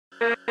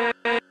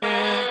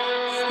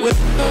Hey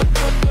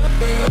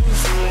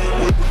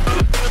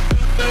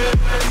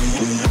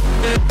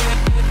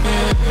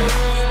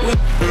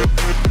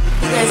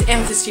guys,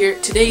 Amethyst here.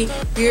 Today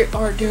we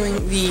are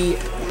doing the,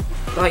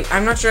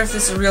 I'm not sure if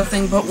this is a real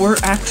thing, but we're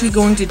actually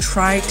going to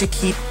try to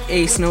keep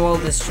a snowball.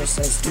 This just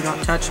says do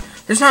not touch.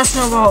 There's not a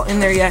snowball in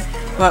there yet,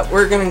 but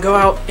we're gonna go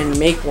out and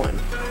make one.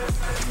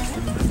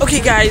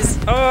 Okay guys,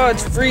 oh,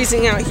 it's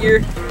freezing out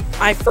here.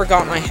 I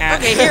forgot my hat.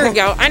 Okay, here we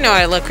go. I know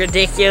I look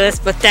ridiculous,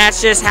 but that's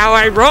just how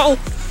I roll.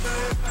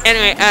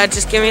 Anyway,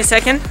 just give me a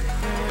second,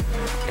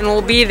 and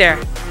we'll be there.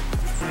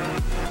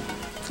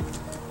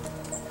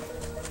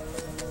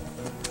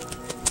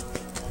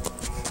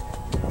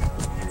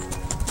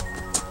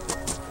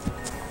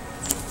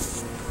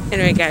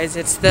 Anyway, guys,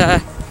 it's the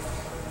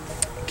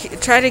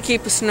try to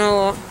keep a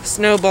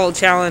snowball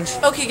challenge.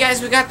 Okay,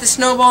 guys, we got the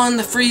snowball in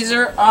the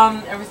freezer.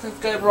 Everything's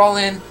good. We're all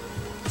in.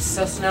 It's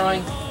still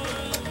snowing.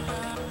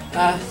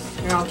 Here,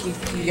 I'll keep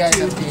you guys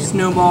updated.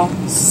 Snowball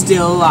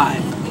still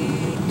alive.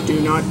 Do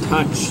not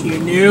touch, you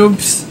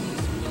noobs.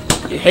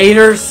 You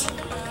haters.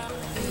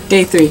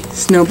 Day 3.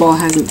 Snowball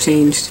hasn't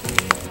changed.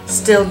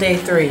 Still day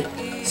 3.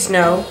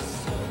 Snow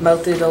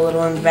melted a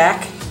little in the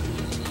back.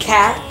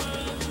 Cat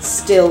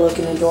still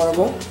looking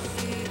adorable.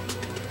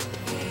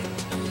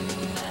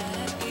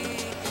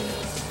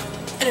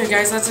 Anyway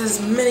guys, that's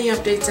as many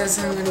updates as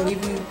I'm going to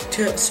give you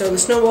to. So the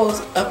snowball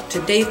is up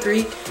to day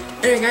 3.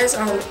 Anyway guys,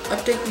 I'll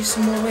update you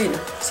some more later.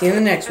 See you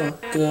in the next one.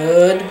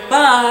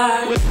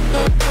 Goodbye.